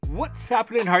What's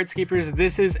happening, Hardscapers?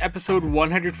 This is episode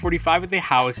 145 of the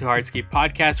How to Hardscape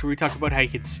podcast, where we talk about how you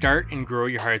can start and grow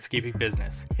your hardscaping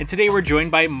business. And today we're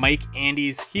joined by Mike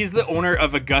Andes. He's the owner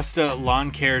of Augusta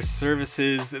Lawn Care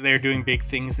Services. They're doing big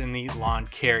things in the lawn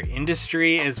care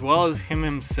industry, as well as him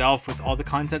himself with all the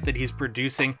content that he's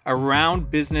producing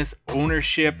around business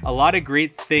ownership. A lot of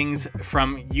great things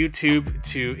from YouTube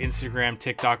to Instagram,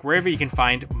 TikTok, wherever you can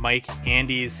find Mike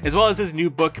Andes, as well as his new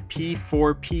book,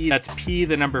 P4P. That's P,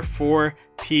 the number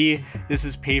 4P. This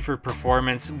is Pay for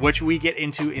Performance, which we get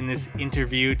into in this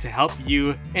interview to help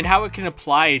you and how it can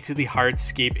apply to the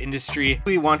hardscape industry.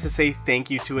 We want to say thank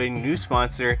you to a new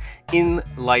sponsor,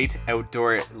 InLight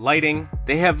Outdoor Lighting.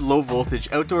 They have low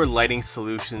voltage outdoor lighting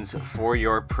solutions for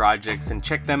your projects, and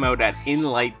check them out at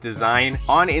InLight Design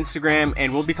on Instagram,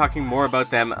 and we'll be talking more about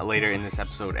them later in this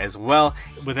episode as well.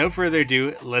 Without further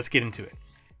ado, let's get into it.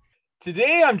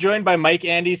 Today, I'm joined by Mike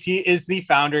Andes. He is the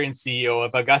founder and CEO of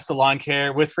Augusta Lawn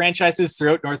Care, with franchises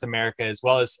throughout North America, as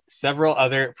well as several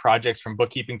other projects from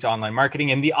bookkeeping to online marketing,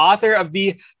 and the author of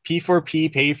the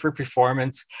P4P, Pay for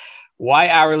Performance, Why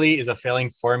Hourly is a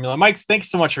Failing Formula. Mike, thanks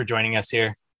so much for joining us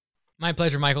here. My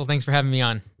pleasure, Michael. Thanks for having me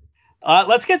on.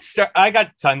 Let's get started. I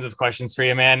got tons of questions for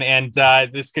you, man, and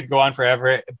this could go on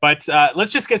forever. But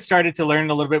let's just get started to learn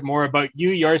a little bit more about you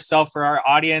yourself for our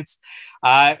audience.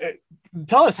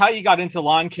 Tell us how you got into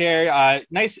lawn care.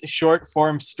 Nice short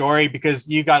form story, because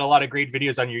you got a lot of great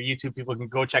videos on your YouTube people can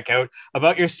go check out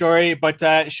about your story.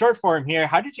 But short form here,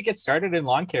 how did you get started in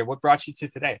lawn care? What brought you to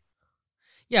today?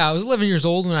 Yeah, I was 11 years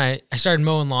old when I started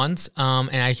mowing lawns, and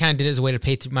I kind of did it as a way to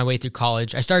pay my way through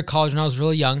college. I started college when I was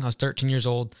really young. I was 13 years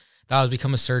old. Thought I was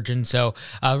become a surgeon. So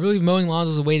really mowing lawns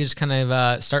was a way to just kind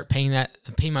of start paying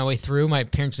my way through. My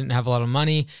parents didn't have a lot of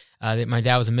money. My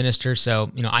dad was a minister,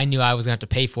 so I knew I was gonna have to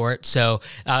pay for it. So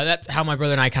that's how my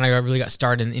brother and I kind of really got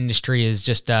started in the industry, is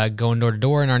just going door to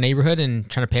door in our neighborhood and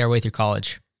trying to pay our way through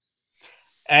college.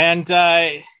 And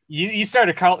you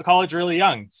started college really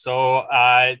young, so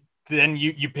then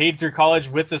you paid through college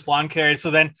with this lawn care.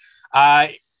 So then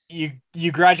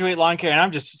you graduate lawn care, and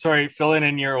I'm just filling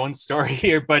in your own story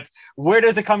here, but where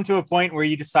does it come to a point where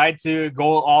you decide to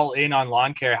go all in on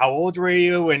lawn care? How old were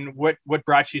you, and what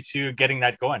brought you to getting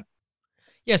that going?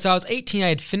 Yeah, so I was 18. I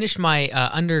had finished my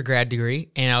undergrad degree,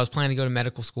 and I was planning to go to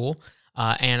medical school.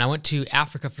 And I went to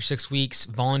Africa for 6 weeks,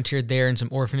 volunteered there in some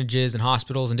orphanages and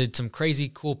hospitals, and did some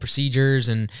crazy cool procedures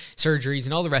and surgeries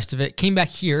and all the rest of it. Came back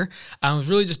here. I was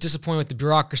really just disappointed with the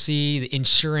bureaucracy, the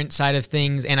insurance side of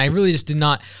things, and I really just did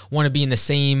not want to be doing the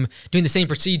same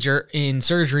procedure in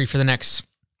surgery for the next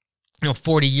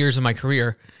 40 years of my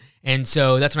career. And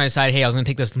so that's when I decided, hey, I was going to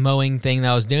take this mowing thing that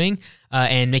I was doing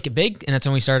and make it big, and that's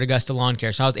when we started Augusta Lawn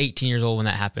Care. So I was 18 years old when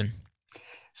that happened.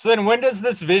 So then when does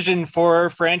this vision for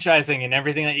franchising and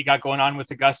everything that you got going on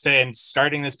with Augusta and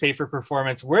starting this Pay for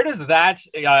Performance, where does that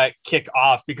kick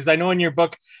off? Because I know in your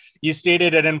book, you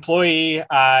stated an employee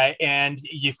and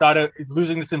you thought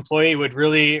losing this employee would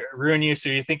really ruin you. So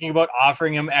you're thinking about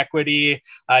offering him equity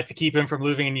to keep him from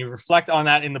leaving. And you reflect on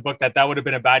that in the book, that would have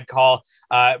been a bad call.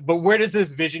 But where does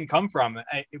this vision come from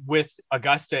with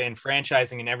Augusta and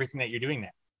franchising and everything that you're doing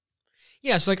there?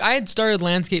 Yeah, so I had started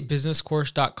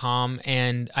landscapebusinesscourse.com,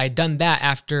 and I had done that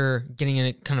after getting in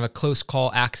a kind of a close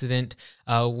call accident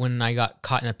when I got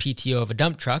caught in a PTO of a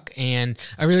dump truck, and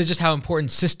I realized just how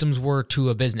important systems were to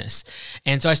a business.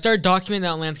 And so I started documenting that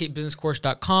on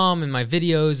landscapebusinesscourse.com and my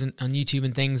videos and on YouTube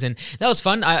and things, and that was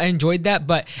fun. I enjoyed that,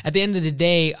 but at the end of the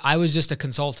day, I was just a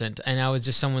consultant, and I was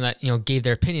just someone that gave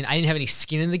their opinion. I didn't have any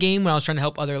skin in the game when I was trying to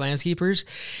help other landscapers,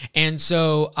 and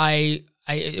so I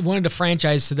wanted to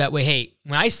franchise so that way, hey,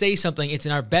 when I say something, it's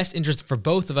in our best interest for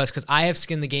both of us, because I have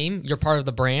skin in the game, you're part of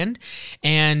the brand,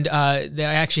 and that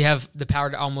I actually have the power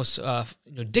to almost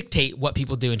dictate what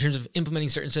people do in terms of implementing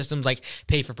certain systems like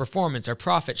Pay for Performance or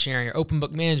profit sharing or open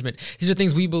book management. These are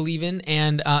things we believe in,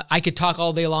 and I could talk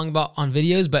all day long about on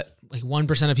videos, but like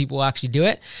 1% of people will actually do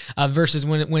it, versus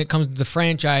when it comes to the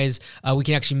franchise, we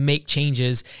can actually make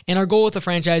changes. And our goal with the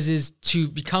franchise is to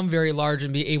become very large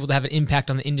and be able to have an impact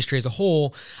on the industry as a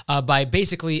whole by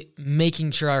basically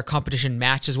making sure our competition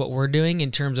matches what we're doing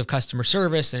in terms of customer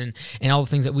service and all the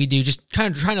things that we do, just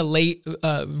kind of trying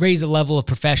to raise the level of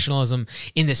professionalism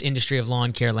in this industry of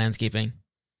lawn care landscaping.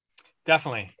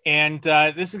 Definitely. And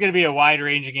this is going to be a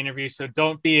wide-ranging interview, so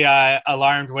don't be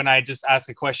alarmed when I just ask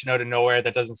a question out of nowhere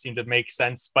that doesn't seem to make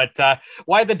sense. But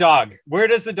why the dog? Where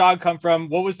does the dog come from?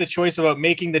 What was the choice about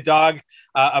making the dog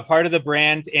a part of the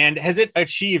brand? And has it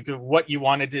achieved what you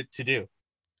wanted it to do?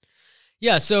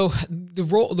 Yeah, so the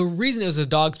reason it was a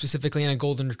dog specifically and a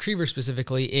golden retriever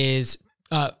specifically is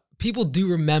people do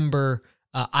remember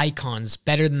icons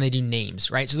better than they do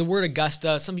names, right? So the word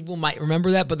Augusta, some people might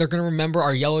remember that, but they're going to remember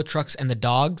our yellow trucks and the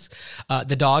dog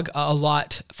a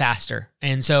lot faster.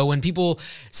 And so when people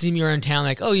see me around town,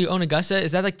 like, oh, you own Augusta?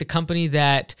 Is that like the company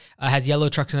that has yellow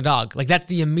trucks and a dog? Like that's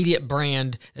the immediate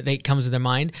brand that comes to their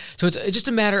mind. So it's just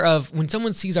a matter of when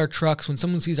someone sees our trucks, when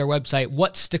someone sees our website,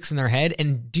 what sticks in their head,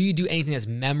 and do you do anything that's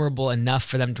memorable enough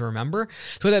for them to remember?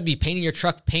 So whether that be painting your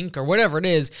truck pink or whatever it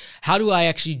is, how do I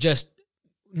actually just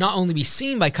not only be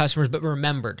seen by customers, but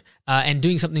remembered, and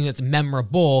doing something that's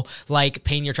memorable, like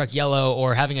painting your truck yellow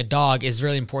or having a dog, is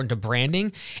really important to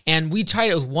branding. And we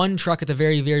tried it with one truck at the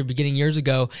very, very beginning years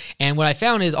ago. And what I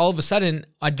found is all of a sudden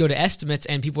I'd go to estimates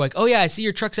and people were like, oh yeah, I see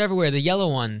your trucks everywhere, the yellow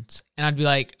ones. And I'd be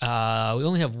like, we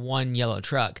only have one yellow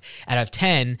truck out of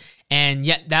 10. And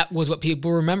yet that was what people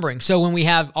were remembering. So when we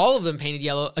have all of them painted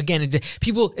yellow, again,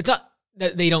 it's not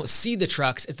that they don't see the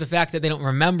trucks, it's the fact that they don't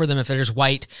remember them if they're just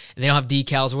white and they don't have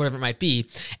decals or whatever it might be.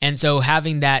 And so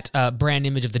having that brand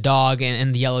image of the dog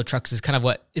and the yellow trucks is kind of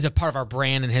what is a part of our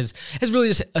brand and has really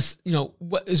just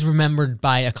what is remembered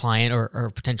by a client or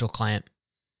a potential client.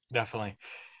 Definitely.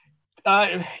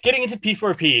 Getting into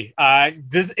P4P,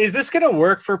 is this going to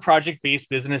work for project-based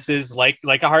businesses like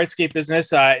a hardscape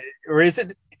business, or is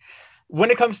it? When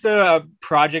it comes to a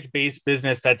project-based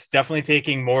business that's definitely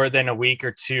taking more than a week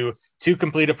or two to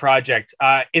complete a project,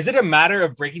 is it a matter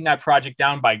of breaking that project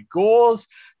down by goals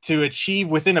to achieve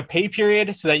within a pay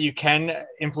period so that you can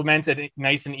implement a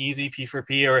nice and easy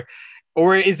P4P,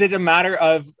 or is it a matter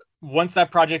of once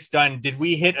that project's done, did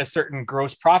we hit a certain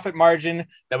gross profit margin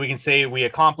that we can say we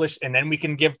accomplished and then we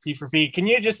can give P4P? Can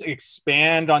you just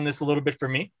expand on this a little bit for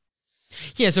me?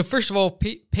 Yeah, so first of all,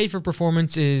 pay for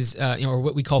performance is, or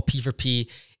what we call P4P,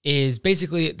 is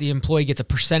basically the employee gets a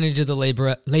percentage of the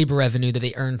labor revenue that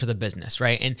they earn for the business,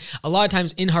 right? And a lot of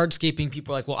times in hardscaping,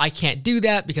 people are like, well, I can't do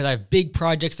that because I have big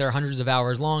projects that are hundreds of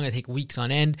hours long. I take weeks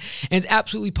on end. And it's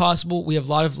absolutely possible. We have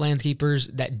a lot of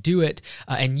landscapers that do it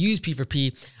and use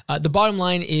P4P. The bottom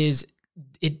line is,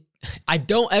 I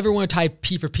don't ever want to tie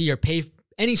P4P or pay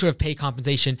any sort of pay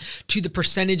compensation to the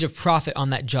percentage of profit on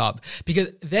that job, because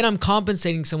then I'm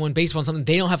compensating someone based on something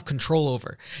they don't have control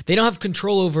over. They don't have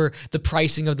control over the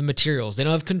pricing of the materials. They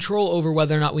don't have control over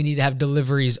whether or not we need to have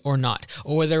deliveries or not,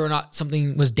 or whether or not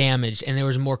something was damaged and there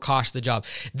was more cost to the job.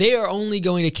 They are only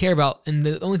going to care about, and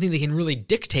the only thing they can really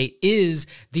dictate is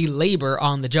the labor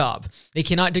on the job. They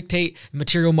cannot dictate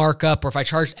material markup, or if I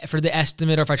charge for the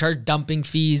estimate, or if I charge dumping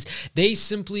fees. They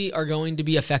simply are going to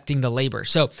be affecting the labor.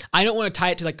 So I don't want to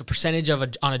tie it to like the percentage of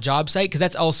on a job site, because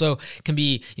that's also can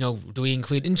be, do we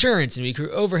include insurance and we include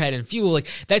overhead and fuel? Like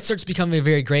that starts becoming a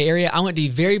very gray area. I want to be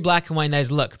very black and white. And that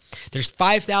is, look, there's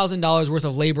 $5,000 worth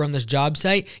of labor on this job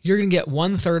site. You're going to get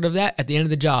 1/3 of that at the end of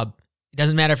the job. It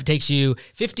doesn't matter if it takes you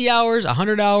 50 hours,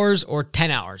 100 hours, or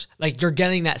 10 hours. Like you're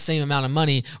getting that same amount of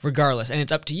money regardless. And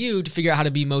it's up to you to figure out how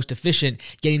to be most efficient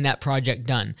getting that project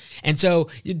done. And so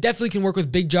you definitely can work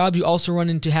with big jobs. You also run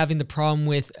into having the problem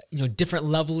with, different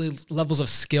levels of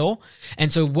skill. And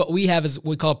so what we have is what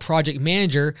we call a project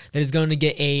manager that is going to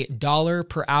get a $1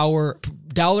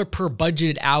 per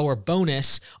budgeted hour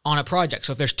bonus on a project.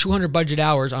 So if there's 200 budget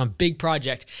hours on a big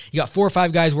project, you got 4 or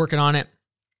 5 guys working on it.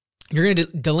 You're going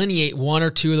to delineate 1 or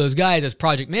 2 of those guys as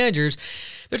project managers.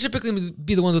 They're typically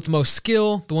be the ones with the most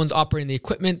skill, the ones operating the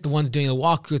equipment, the ones doing the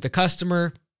walkthrough with the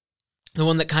customer, the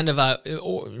one that kind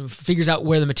of figures out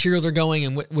where the materials are going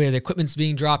and where the equipment's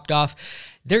being dropped off.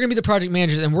 They're going to be the project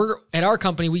managers, and we're at our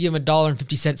company, we give them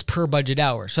 $1.50 per budget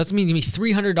hour. So that's means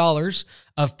 $300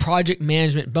 of project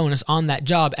management bonus on that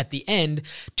job at the end,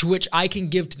 to which I can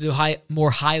give to the more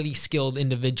highly skilled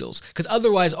individuals, because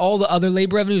otherwise all the other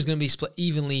labor revenue is going to be split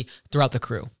evenly throughout the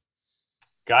crew.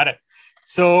 Got it.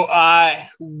 So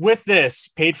with this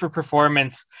paid for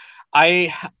performance,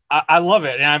 I love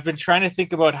it. And I've been trying to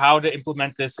think about how to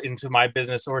implement this into my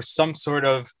business, or some sort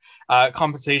of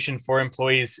compensation for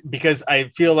employees, because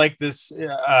I feel like this,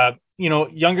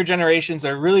 younger generations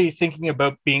are really thinking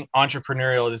about being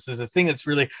entrepreneurial. This is a thing that's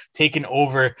really taken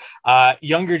over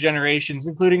younger generations,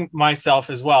 including myself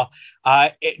as well.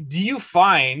 Do you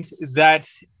find that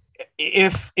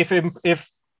if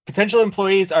potential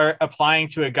employees are applying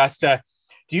to Augusta,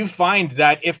 do you find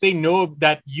that if they know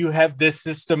that you have this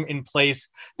system in place,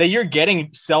 that you're getting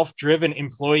self-driven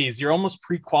employees, you're almost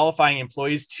pre-qualifying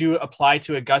employees to apply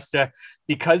to Augusta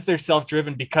because they're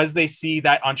self-driven, because they see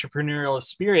that entrepreneurial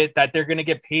spirit, that they're going to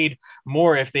get paid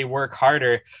more if they work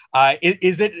harder?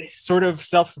 Is it sort of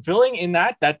self-fulfilling in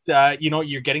that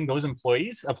you're getting those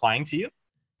employees applying to you?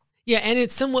 Yeah, and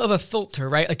it's somewhat of a filter,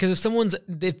 right? Like, because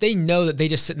if they know that they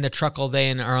just sit in the truck all day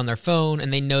and are on their phone,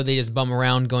 and they know they just bum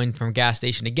around going from gas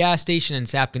station to gas station and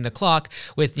sapping the clock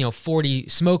with 40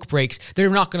 smoke breaks,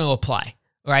 they're not going to apply,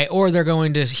 right? Or they're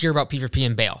going to hear about P4P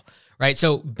and bail. Right.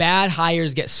 So bad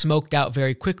hires get smoked out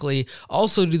very quickly.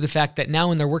 Also due to the fact that now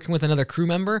when they're working with another crew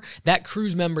member, that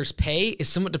crew's member's pay is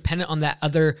somewhat dependent on that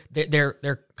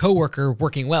their coworker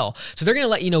working well. So they're going to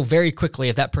let you know very quickly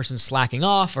if that person's slacking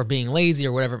off or being lazy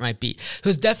or whatever it might be. So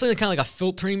it's definitely kind of like a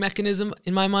filtering mechanism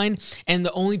in my mind. And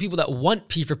the only people that want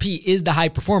P4P is the high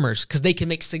performers because they can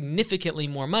make significantly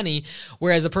more money.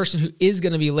 Whereas the person who is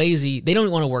going to be lazy, they don't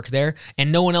want to work there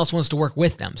and no one else wants to work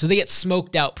with them. So they get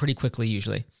smoked out pretty quickly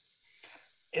usually.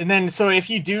 And then, so if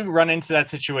you do run into that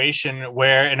situation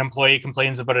where an employee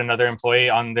complains about another employee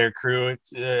on their crew,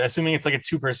 assuming it's like a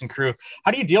 2-person crew,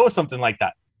 how do you deal with something like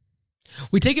that?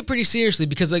 We take it pretty seriously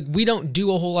because we don't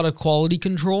do a whole lot of quality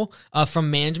control from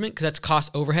management because that's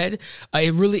cost overhead.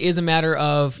 It really is a matter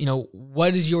of,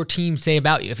 what does your team say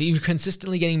about you? If you're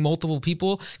consistently getting multiple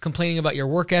people complaining about your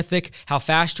work ethic, how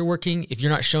fast you're working, if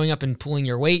you're not showing up and pulling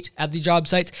your weight at the job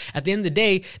sites, at the end of the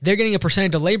day, they're getting a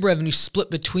percentage of labor revenue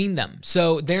split between them.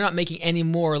 So they're not making any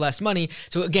more or less money.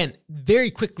 So again,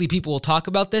 very quickly people will talk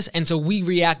about this. And so we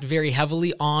react very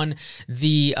heavily on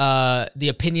the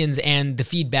opinions and the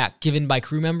feedback given by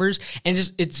crew members, and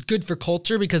it's good for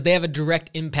culture because they have a direct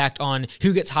impact on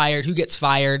who gets hired, who gets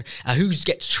fired, who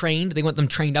gets trained. They want them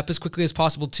trained up as quickly as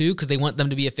possible too because they want them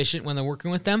to be efficient when they're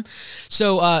working with them.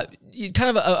 So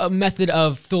kind of a method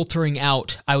of filtering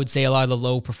out, I would say, a lot of the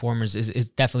low performers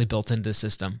is definitely built into the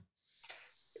system.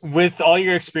 With all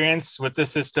your experience with the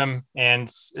system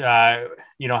and how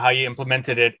you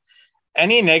implemented it,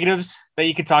 any negatives that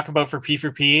you could talk about for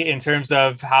P4P in terms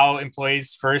of how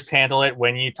employees first handle it,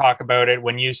 when you talk about it,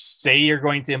 when you say you're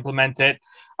going to implement it?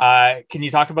 Can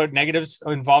you talk about negatives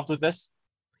involved with this?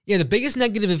 Yeah, the biggest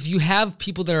negative, if you have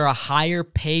people that are a higher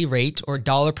pay rate or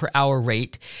dollar per hour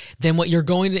rate than what you're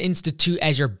going to institute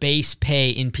as your base pay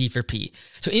in P4P.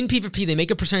 So in P4P, they make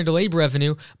a percentage of labor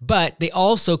revenue, but they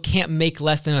also can't make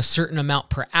less than a certain amount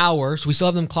per hour. So we still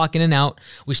have them clock in and out.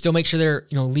 We still make sure they're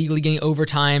legally getting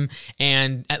overtime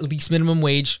and at least minimum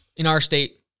wage in our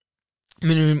state.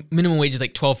 Minimum wage is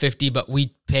like $12.50, but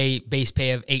we pay base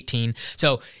pay of $18.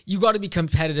 So you got to be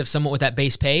competitive somewhat with that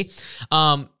base pay.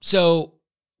 So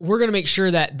we're going to make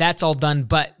sure that that's all done.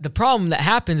 But the problem that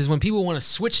happens is when people want to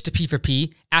switch to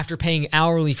P4P after paying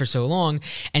hourly for so long,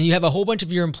 and you have a whole bunch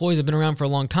of your employees that have been around for a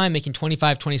long time making $25,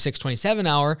 $26, $27 an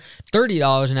hour,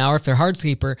 $30 an hour if they're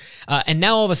hardscaper, and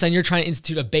now all of a sudden you're trying to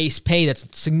institute a base pay that's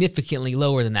significantly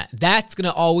lower than that. That's going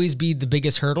to always be the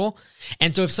biggest hurdle.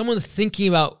 And so if someone's thinking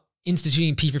about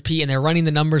instituting P4P and they're running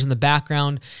the numbers in the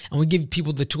background, and we give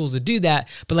people the tools to do that.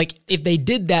 But if they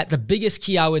did that, the biggest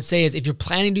key I would say is if you're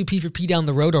planning to do P4P down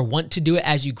the road or want to do it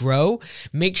as you grow,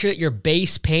 make sure that your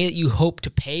base pay that you hope to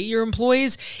pay your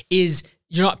employees is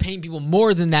you're not paying people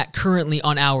more than that currently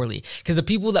on hourly. Because the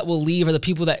people that will leave are the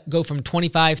people that go from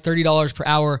 $25, $30 per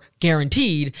hour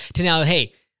guaranteed to now,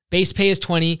 hey, base pay is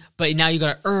 20, but now you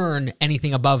got to earn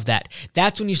anything above that.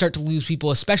 That's when you start to lose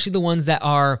people, especially the ones that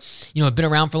are, have been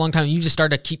around for a long time. And you just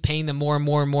start to keep paying them more and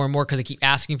more and more and more because they keep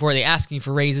asking for it. They asking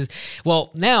for raises.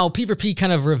 Well, now P4P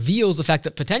kind of reveals the fact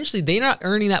that potentially they're not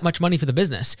earning that much money for the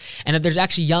business, and that there's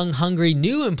actually young, hungry,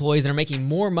 new employees that are making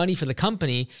more money for the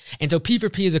company. And so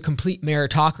P4P is a complete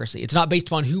meritocracy. It's not based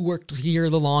upon who worked here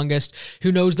the longest,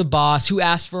 who knows the boss, who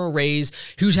asked for a raise,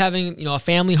 who's having, a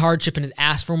family hardship and has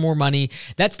asked for more money.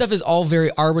 That's stuff is all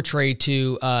very arbitrary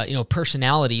to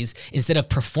personalities instead of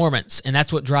performance, and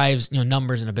that's what drives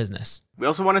numbers in a business. We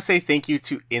also want to say thank you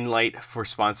to InLight for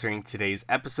sponsoring today's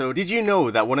episode. Did you know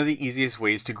that one of the easiest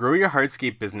ways to grow your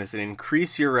hardscape business and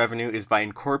increase your revenue is by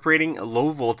incorporating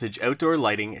low voltage outdoor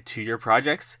lighting to your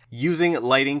projects? Using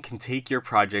lighting can take your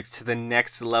projects to the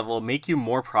next level, make you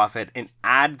more profit, and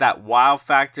add that wow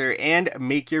factor and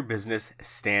make your business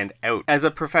stand out. As a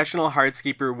professional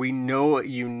hardscaper, we know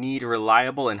you need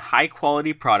reliable and high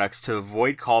quality products to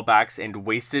avoid callbacks and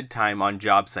wasted time on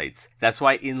job sites. That's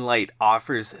why InLight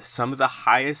offers some of the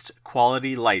highest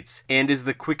quality lights and is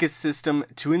the quickest system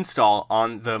to install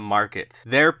on the market.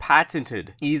 Their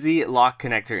patented Easy Lock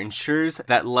connector ensures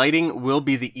that lighting will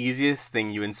be the easiest thing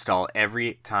you install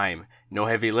every time. No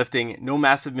heavy lifting, no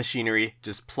massive machinery,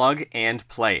 just plug and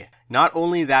play. Not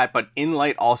only that, but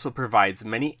InLight also provides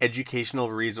many educational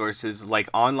resources like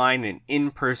online and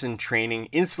in-person training,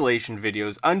 installation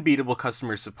videos, unbeatable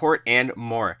customer support, and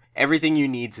more. Everything you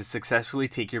need to successfully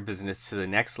take your business to the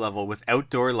next level with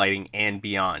outdoor lighting and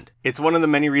beyond. It's one of the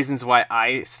many reasons why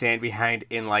I stand behind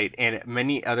InLight and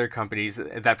many other companies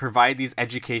that provide these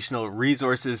educational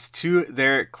resources to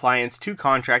their clients, to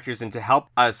contractors, and to help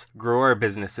us grow our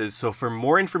businesses. So for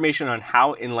more information on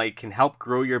how InLight can help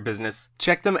grow your business,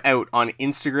 check them out on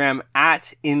Instagram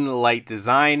at InLight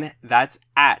Design. That's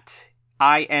at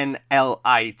INLITE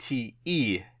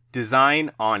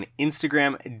Design on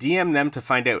Instagram. DM them to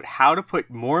find out how to put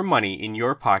more money in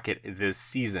your pocket this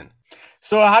season.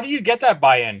 So how do you get that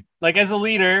buy-in? Like as a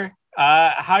leader,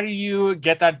 how do you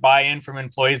get that buy-in from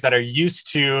employees that are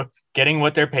used to getting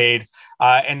what they're paid?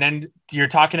 And then you're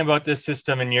talking about this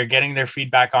system and you're getting their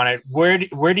feedback on it. Where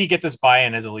do you get this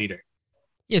buy-in as a leader?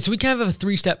 Yeah, so we kind of have a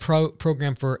three-step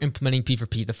program for implementing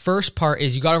P4P. The first part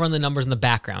is you got to run the numbers in the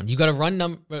background. You got to run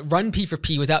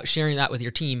P4P without sharing that with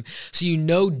your team, so you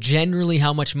know generally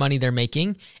how much money they're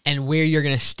making and where you're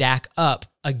going to stack up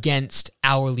against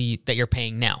hourly that you're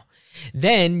paying now.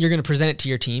 Then you're going to present it to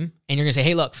your team, and you're going to say,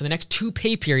 hey, look, for the next 2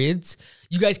 pay periods,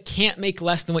 you guys can't make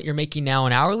less than what you're making now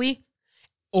in hourly,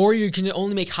 or you can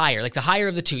only make higher, like the higher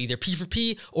of the two, either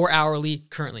P4P or hourly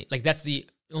currently. Like that's the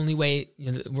only way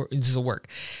this will work.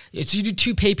 So you do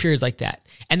 2 pay periods like that.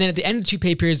 And then at the end of 2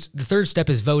 pay periods, the third step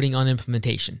is voting on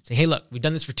implementation. Say, hey, look, we've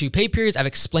done this for 2 pay periods. I've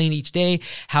explained each day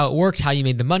how it worked, how you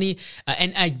made the money.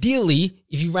 And ideally,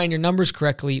 if you ran your numbers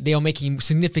correctly, they'll make you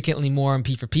significantly more on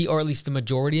P4P, or at least the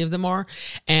majority of them are.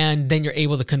 And then you're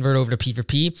able to convert over to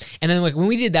P4P. And then like when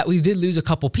we did that, we did lose a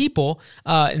couple people,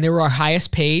 and they were our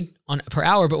highest paid per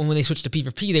hour, but when they switched to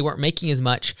P4P, they weren't making as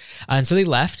much, and so they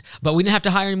left. But we didn't have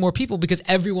to hire any more people because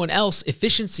everyone else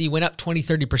efficiency went up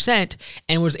 20-30%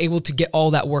 and was able to get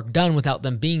all that work done without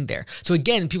them being there. So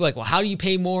again, people are like, well, how do you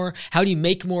pay more? How do you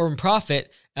make more in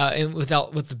profit? And with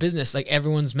the business, like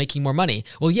everyone's making more money.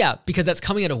 Well, yeah, because that's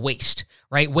coming at a waste,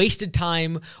 right? Wasted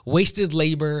time, wasted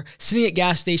labor. Sitting at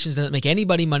gas stations doesn't make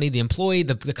anybody money. The employee,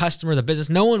 the customer, the business,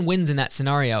 no one wins in that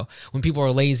scenario when people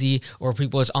are lazy or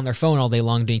people are on their phone all day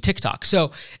long doing TikTok.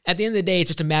 So at the end of the day, it's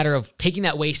just a matter of taking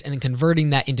that waste and then converting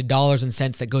that into dollars and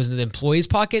cents that goes into the employees'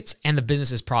 pockets and the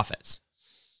business's profits.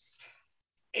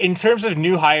 In terms of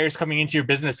new hires coming into your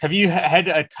business, have you had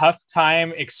a tough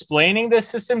time explaining this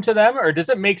system to them, or does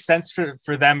it make sense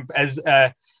for them as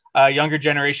a younger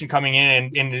generation coming in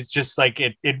and it's just like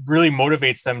it really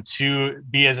motivates them to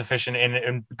be as efficient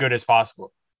and good as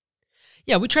possible?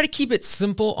 Yeah, we try to keep it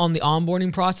simple on the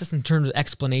onboarding process in terms of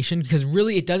explanation, because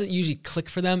really it doesn't usually click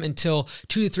for them until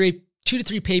 2 to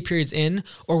 3 pay periods in,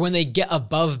 or when they get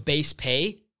above base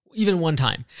pay. Even one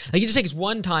time. Like it just takes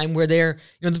one time where they're,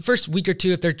 the first week or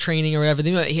two, if they're training or whatever,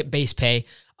 they might hit base pay.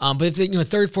 But if they,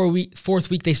 third, fourth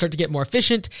week, they start to get more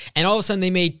efficient, and all of a sudden they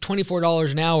made $24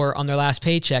 an hour on their last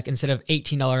paycheck instead of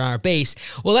 $18 an hour base.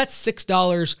 Well, that's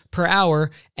 $6 per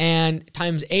hour, and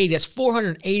times 80, that's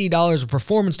 $480 of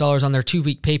performance dollars on their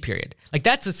 2-week pay period. Like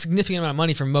that's a significant amount of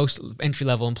money for most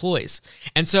entry-level employees.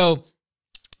 And so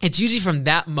it's usually from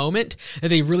that moment that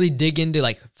they really dig into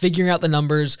like figuring out the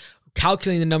numbers,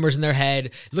 calculating the numbers in their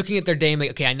head, looking at their day and like,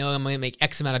 okay, I know I'm going to make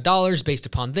X amount of dollars based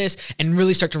upon this, and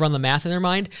really start to run the math in their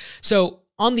mind. So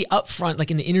on the upfront,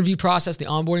 like in the interview process, the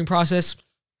onboarding process,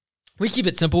 we keep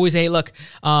it simple. We say, hey, look,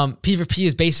 P4P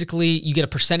is basically you get a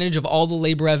percentage of all the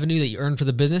labor revenue that you earn for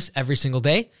the business every single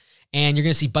day, and you're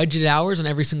going to see budgeted hours on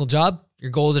every single job. Your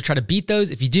goal is to try to beat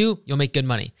those. If you do, you'll make good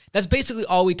money. That's basically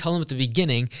all we tell them at the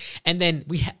beginning. And then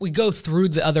we go through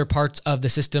the other parts of the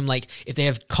system, like if they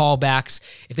have callbacks,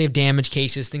 if they have damage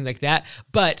cases, things like that.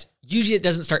 But usually it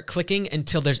doesn't start clicking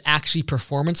until there's actually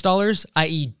performance dollars,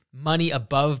 i.e. money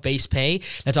above base pay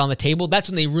that's on the table. That's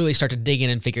when they really start to dig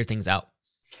in and figure things out.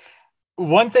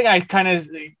 One thing I kind of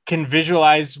can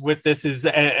visualize with this is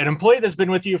an employee that's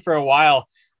been with you for a while,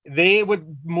 they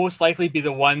would most likely be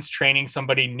the ones training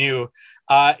somebody new.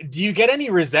 Do you get any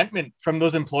resentment from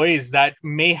those employees that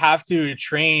may have to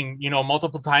train,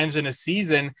 multiple times in a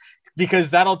season,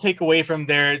 because that'll take away from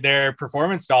their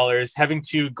performance dollars, having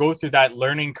to go through that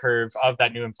learning curve of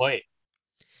that new employee?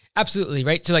 Absolutely,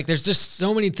 right? So like there's just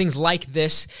so many things like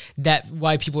this that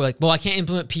why people are like, well, I can't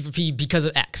implement P4P because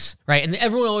of X, right? And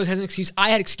everyone always has an excuse.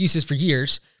 I had excuses for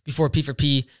years before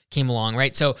P4P came along,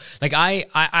 right? So like I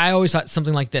always thought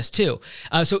something like this too.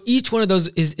 So each one of those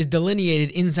is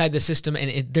delineated inside the system,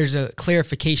 and there's a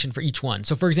clarification for each one.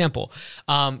 So for example,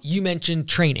 you mentioned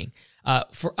training.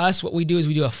 For us, what we do is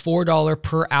we do a $4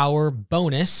 per hour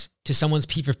bonus to someone's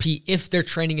P4P if they're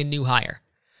training a new hire.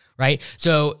 right?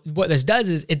 So what this does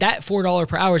is that $4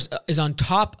 per hour is on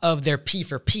top of their P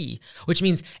for P, which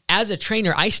means as a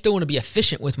trainer, I still want to be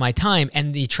efficient with my time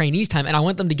and the trainees' time, and I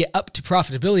want them to get up to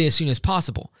profitability as soon as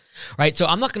possible, right? So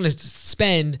I'm not going to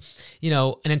spend,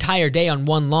 an entire day on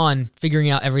one lawn figuring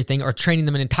out everything or training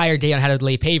them an entire day on how to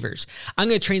lay pavers. I'm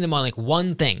going to train them on like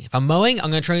one thing. If I'm mowing,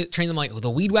 I'm going to train them like the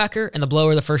weed whacker and the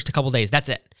blower the first couple days. That's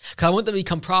it. Because I want them to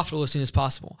become profitable as soon as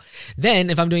possible. Then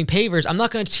if I'm doing pavers, I'm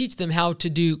not going to teach them how to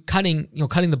do cutting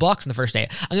the blocks in the first day.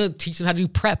 I'm going to teach them how to do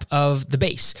prep of the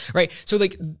base, right? So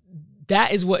like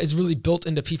that is what is really built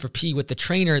into P for P with the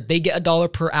trainer. They get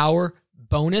 $1 per hour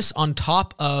bonus on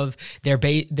top of their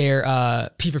P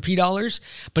for P dollars.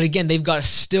 But again, they've got to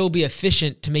still be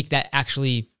efficient to make that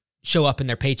actually show up in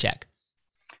their paycheck.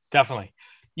 Definitely.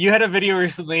 You had a video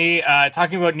recently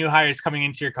talking about new hires coming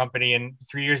into your company, and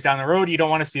 3 years down the road, you don't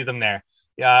want to see them there.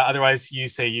 Otherwise, you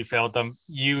say you failed them.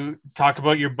 You talk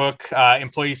about your book,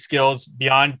 Employee Skills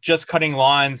Beyond Just Cutting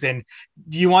Lawns, and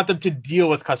you want them to deal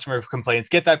with customer complaints,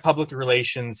 get that public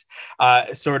relations not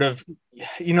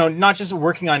just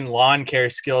working on lawn care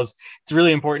skills. It's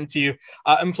really important to you.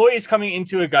 Employees coming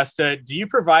into Augusta, do you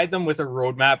provide them with a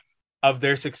roadmap of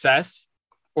their success,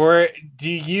 or do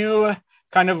you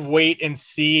kind of wait and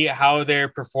see how they're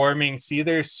performing, see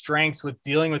their strengths with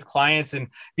dealing with clients and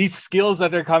these skills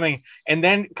that they're coming, and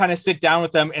then kind of sit down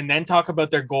with them and then talk about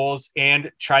their goals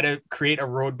and try to create a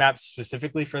roadmap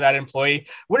specifically for that employee?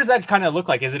 What does that kind of look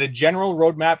like? Is it a general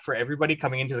roadmap for everybody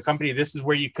coming into the company? This is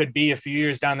where you could be a few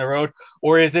years down the road,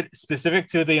 or is it specific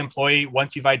to the employee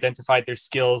once you've identified their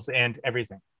skills and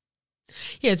everything?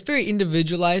 Yeah, it's very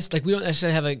individualized. Like we don't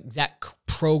necessarily have that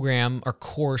program or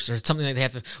course or something that they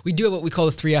have to. We do have what we call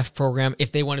the 3F program.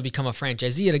 If they want to become a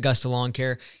franchisee at Augusta Lawn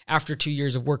Care, after 2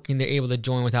 years of working, they're able to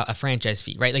join without a franchise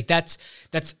fee, right? Like that's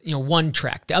one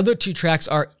track. The other two tracks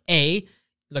are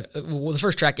the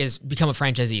first track is become a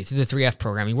franchisee through the 3F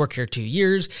program. You work here 2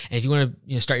 years, and if you want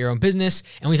to start your own business,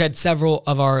 and we've had several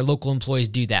of our local employees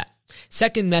do that.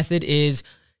 Second method is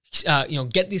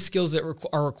get these skills that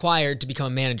are required to become a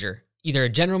manager. Either a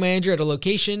general manager at a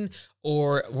location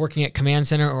or working at Command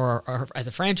Center or at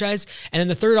the franchise. And then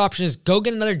the third option is go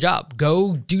get another job.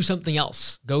 Go do something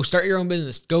else. Go start your own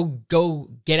business. Go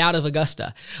get out of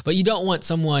Augusta. But you don't want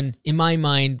someone, in my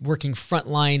mind, working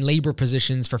frontline labor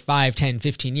positions for 5, 10,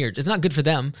 15 years. It's not good for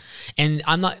them. And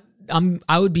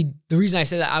the reason I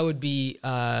say that I would be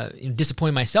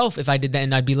disappointed myself if I did that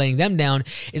and I'd be letting them down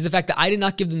is the fact that I did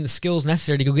not give them the skills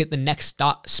necessary to go get the next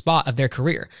spot of their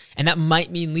career. And that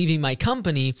might mean leaving my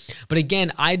company. But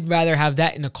again, I'd rather have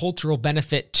that in a cultural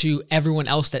benefit to everyone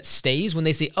else that stays when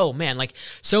they say, oh man, like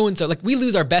so-and-so, like we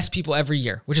lose our best people every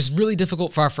year, which is really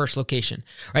difficult for our first location,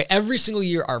 right? Every single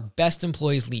year, our best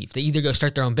employees leave. They either go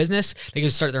start their own business, they go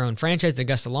start their own franchise, the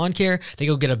Augusta Lawn Care, they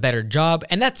go get a better job.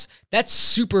 And that's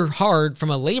super hard from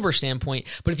a labor standpoint,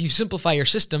 but if you simplify your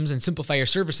systems and simplify your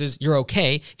services, you're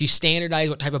okay. If you standardize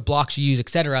what type of blocks you use,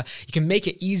 etc., you can make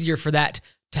it easier for that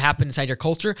to happen inside your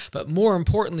culture. But more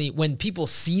importantly, when people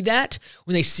see that,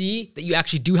 when they see that you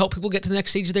actually do help people get to the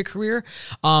next stage of their career,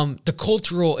 the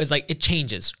cultural is like, it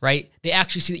changes, right? They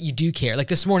actually see that you do care. Like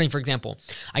this morning, for example,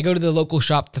 I go to the local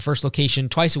shop, the first location,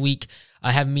 twice a week.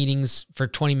 I have meetings for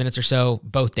 20 minutes or so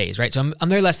both days, right? So I'm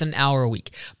there less than an hour a week.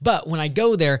 But when I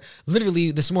go there,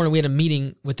 literally this morning we had a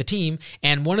meeting with the team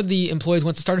and one of the employees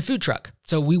wants to start a food truck.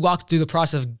 So we walked through the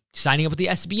process of signing up with the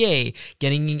SBA,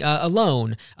 getting a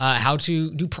loan, how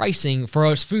to do pricing for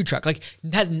a food truck. Like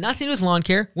it has nothing to do with lawn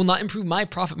care, will not improve my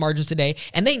profit margins today.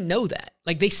 And they know that.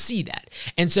 Like they see that.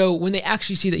 And so when they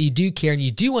actually see that you do care and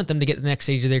you do want them to get to the next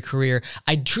stage of their career,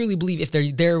 I truly believe if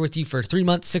they're there with you for 3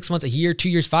 months, 6 months, a year, 2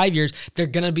 years, 5 years, they're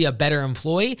going to be a better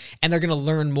employee and they're going to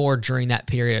learn more during that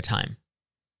period of time.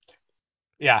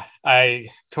 Yeah, I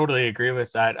totally agree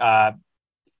with that.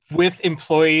 With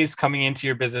employees coming into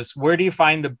your business, where do you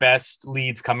find the best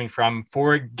leads coming from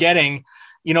for getting,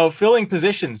 filling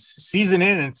positions season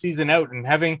in and season out and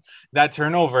having that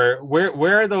turnover?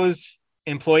 Where are those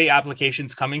employee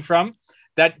applications coming from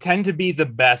that tend to be the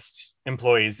best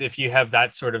employees if you have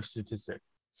that sort of statistic?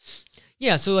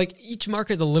 Yeah, so like each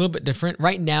market is a little bit different.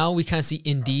 Right now, we kind of see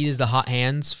Indeed as the hot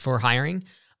hands for hiring,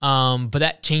 but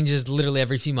that changes literally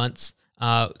every few months.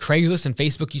 Craigslist and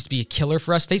Facebook used to be a killer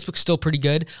for us. Facebook's still pretty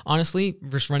good, honestly,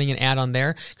 just running an ad on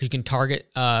there because you can target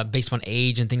based on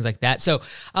age and things like that. So,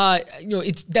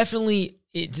 it's definitely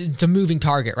it's a moving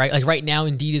target, right? Like right now,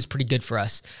 Indeed is pretty good for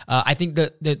us. I think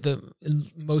that the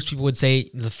most people would say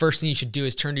the first thing you should do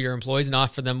is turn to your employees and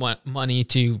offer them money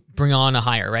to bring on a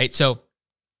hire, right? So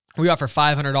we offer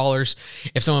 $500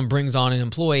 if someone brings on an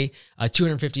employee,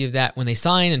 $250 of that when they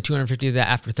sign and $250 of that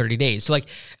after 30 days. So like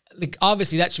like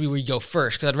obviously that should be where you go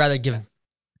first, because I'd rather give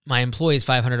my employees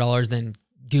 $500 than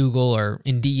Google or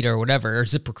Indeed or whatever, or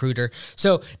ZipRecruiter.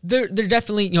 So they're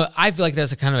definitely, I feel like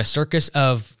that's a kind of a circus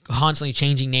of constantly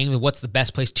changing names of what's the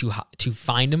best place to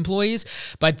find employees.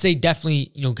 But I'd say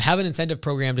definitely, have an incentive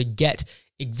program to get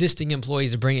existing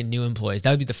employees to bring in new employees. That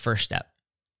would be the first step.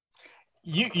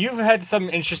 You've had some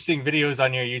interesting videos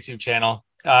on your YouTube channel.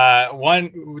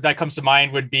 One that comes to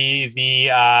mind would be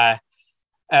the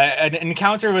an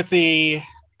encounter with the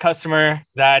customer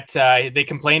that they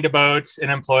complained about an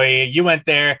employee. You went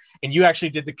there and you actually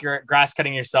did the grass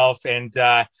cutting yourself, and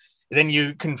then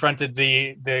you confronted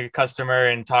the customer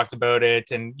and talked about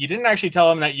it, and you didn't actually tell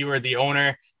them that you were the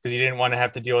owner because you didn't want to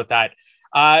have to deal with that.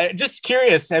 Just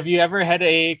curious, have you ever had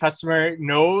a customer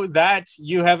know that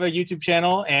you have a YouTube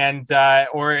channel, and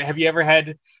or have you ever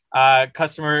had a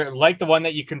customer like the one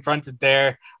that you confronted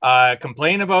there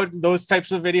complain about those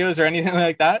types of videos or anything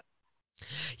like that?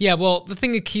 Yeah, well, the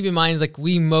thing to keep in mind is like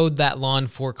we mowed that lawn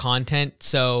for content.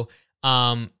 So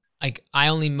like I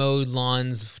only mowed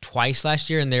lawns twice last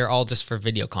year, and they're all just for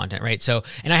video content, right? So,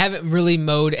 and I haven't really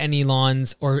mowed any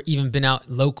lawns or even been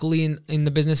out locally in the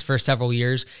business for several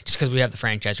years, just because we have the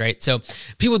franchise, right? So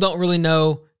people don't really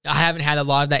know. I haven't had a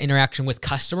lot of that interaction with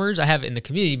customers. I have it in the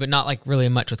community, but not like really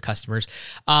much with customers.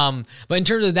 But in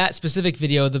terms of that specific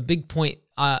video, the big point,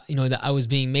 that I was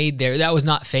being made there, that was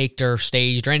not faked or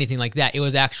staged or anything like that. It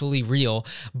was actually real.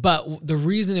 But the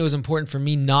reason it was important for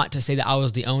me not to say that I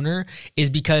was the owner is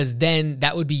because then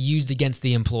that would be used against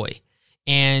the employee.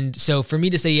 And so for me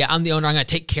to say, yeah, I'm the owner, I'm going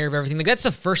to take care of everything. Like that's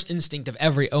the first instinct of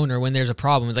every owner when there's a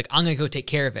problem. It's like, I'm going to go take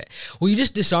care of it. Well, you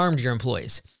just disarmed your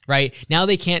employees, right? Now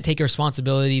they can't take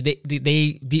responsibility.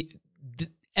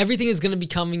 Everything is going to be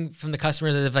coming from the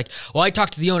customers as if like, well, I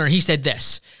talked to the owner and he said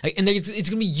this, and it's going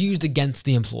to be used against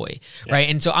the employee, right?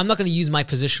 And so I'm not going to use my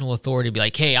positional authority to be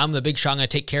like, hey, I'm the big shot, I'm going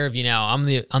to take care of you now. I'm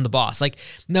the boss. Like,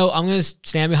 no, I'm going to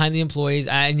stand behind the employees.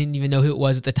 I didn't even know who it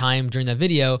was at the time during that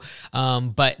video.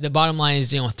 But the bottom line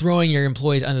is, throwing your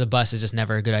employees under the bus is just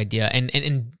never a good idea.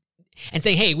 And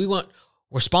saying, hey, we want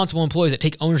responsible employees that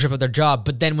take ownership of their job,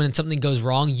 but then when something goes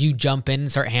wrong, you jump in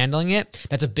and start handling it.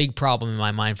 That's a big problem in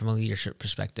my mind from a leadership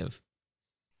perspective.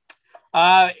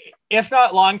 If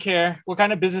not lawn care, what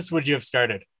kind of business would you have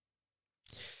started?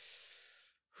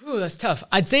 Ooh, that's tough.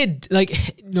 I'd say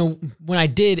when I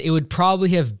did, it would probably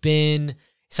have been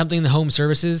something in the home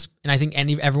services. And I think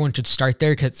everyone should start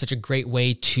there because it's such a great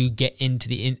way to get into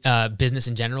the business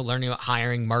in general, learning about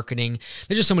hiring, marketing.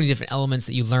 There's just so many different elements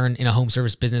that you learn in a home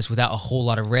service business without a whole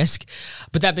lot of risk.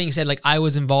 But that being said, like I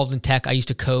was involved in tech. I used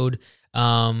to code.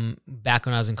 Back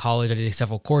when I was in college, I did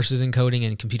several courses in coding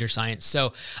and computer science.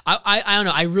 So I don't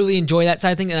know. I really enjoy that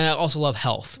side of things. And I also love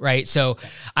health, right? So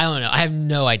I don't know. I have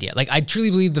no idea. Like I truly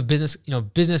believe the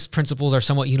business principles are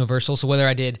somewhat universal. So whether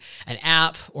I did an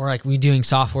app or like we doing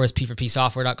software as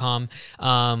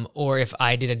p4psoftware.com, or if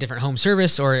I did a different home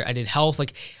service or I did health,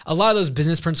 like a lot of those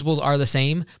business principles are the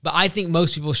same, but I think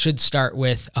most people should start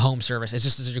with a home service. It's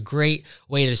just such a great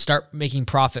way to start making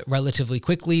profit relatively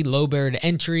quickly, low barrier to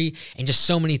entry, and just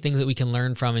so many things that we can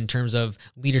learn from in terms of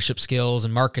leadership skills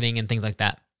and marketing and things like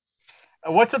that.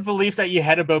 What's a belief that you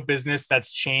had about business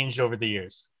that's changed over the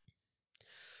years?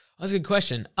 That's a good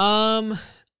question.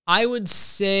 I would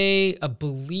say a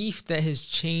belief that has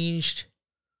changed.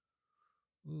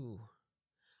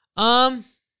 I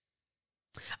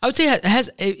would say it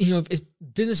has, it's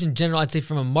business in general. I'd say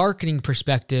from a marketing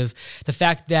perspective, the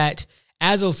fact that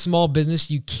as a small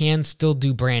business, you can still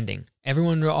do branding.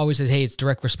 Everyone always says, hey, it's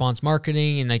direct response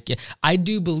marketing. And like, I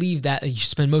do believe that you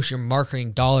spend most of your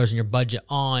marketing dollars and your budget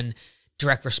on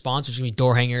direct response, which can be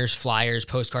door hangers, flyers,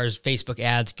 postcards, Facebook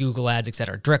ads, Google ads,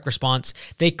 etc. Direct response,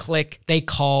 they click, they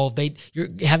call, you're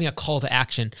having a call to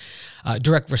action,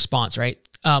 direct response, right?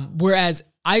 Whereas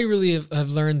I really have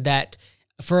learned that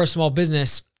for a small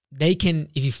business, they can,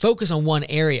 if you focus on one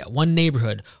area, one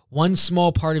neighborhood, one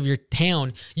small part of your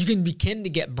town, you can begin to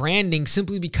get branding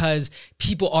simply because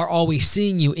people are always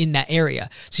seeing you in that area.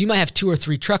 So you might have 2 or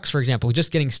 3 trucks, for example,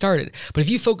 just getting started. But if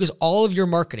you focus all of your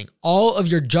marketing, all of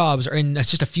your jobs are in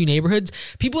just a few neighborhoods,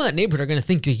 people in that neighborhood are going to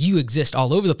think that you exist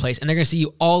all over the place and they're going to see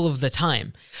you all of the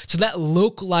time. So that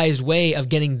localized way of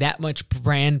getting that much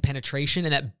brand penetration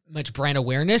and that much brand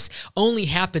awareness only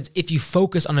happens if you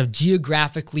focus on a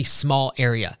geographically small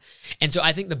area. And so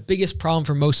I think the biggest problem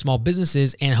for most small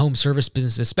businesses and home service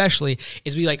businesses especially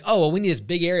is we like, oh, well, we need this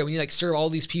big area. We need to like serve all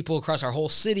these people across our whole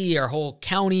city, our whole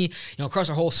county, across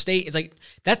our whole state. It's like,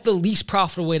 that's the least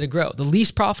profitable way to grow. The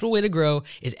least profitable way to grow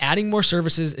is adding more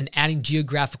services and adding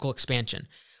geographical expansion.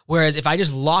 Whereas if I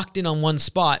just locked in on one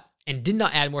spot, and did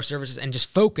not add more services and just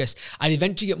focus, I'd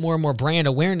eventually get more and more brand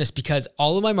awareness because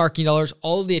all of my marketing dollars,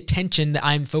 all of the attention that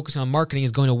I'm focusing on marketing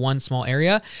is going to one small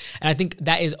area. And I think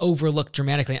that is overlooked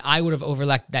dramatically. I would have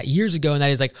overlooked that years ago. And that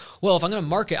is like, well, if I'm going to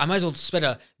market, I might as well spend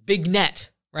a big net,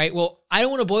 right? Well, I don't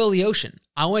want to boil the ocean.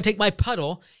 I want to take my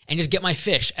puddle and just get my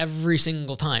fish every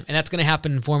single time. And that's going to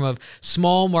happen in the form of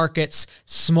small markets,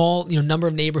 small, number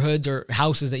of neighborhoods or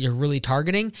houses that you're really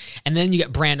targeting. And then you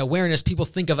get brand awareness. People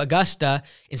think of Augusta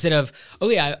instead of, oh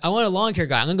yeah, I want a lawn care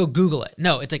guy. I'm going to go Google it.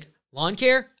 No, it's like lawn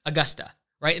care, Augusta.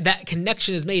 Right? That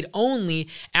connection is made only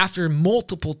after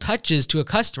multiple touches to a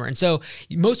customer. And so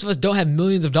most of us don't have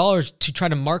millions of dollars to try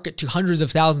to market to hundreds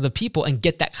of thousands of people and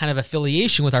get that kind of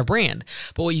affiliation with our brand.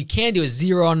 But what you can do is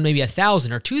zero on maybe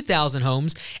 1,000 or 2,000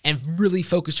 homes and really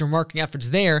focus your marketing efforts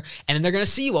there. And then they're going to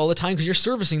see you all the time because you're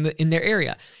servicing in their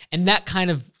area. And that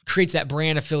kind of creates that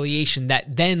brand affiliation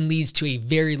that then leads to a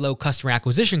very low customer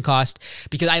acquisition cost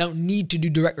because I don't need to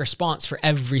do direct response for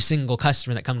every single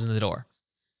customer that comes in the door.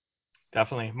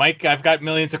 Definitely. Mike, I've got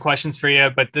millions of questions for you,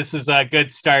 but this is a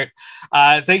good start.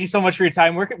 Thank you so much for your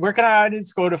time. Where can I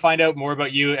just go to find out more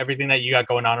about you, everything that you got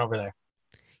going on over there?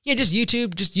 Yeah, just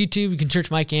YouTube. You can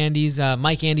search Mike Andes.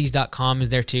 MikeAndes.com is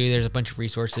there too. There's a bunch of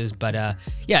resources, but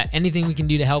yeah, anything we can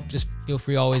do to help, just feel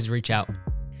free always to reach out.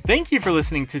 Thank you for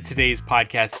listening to today's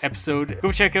podcast episode.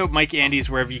 Go check out Mike Andes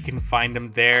wherever you can find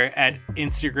them there at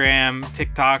Instagram,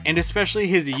 TikTok, and especially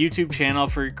his YouTube channel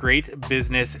for great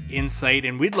business insight.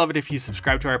 And we'd love it if you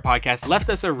subscribe to our podcast, left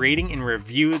us a rating and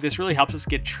review. This really helps us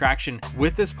get traction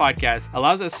with this podcast,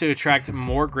 allows us to attract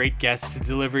more great guests to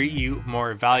deliver you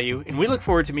more value. And we look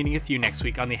forward to meeting with you next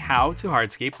week on the How to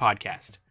Hardscape podcast.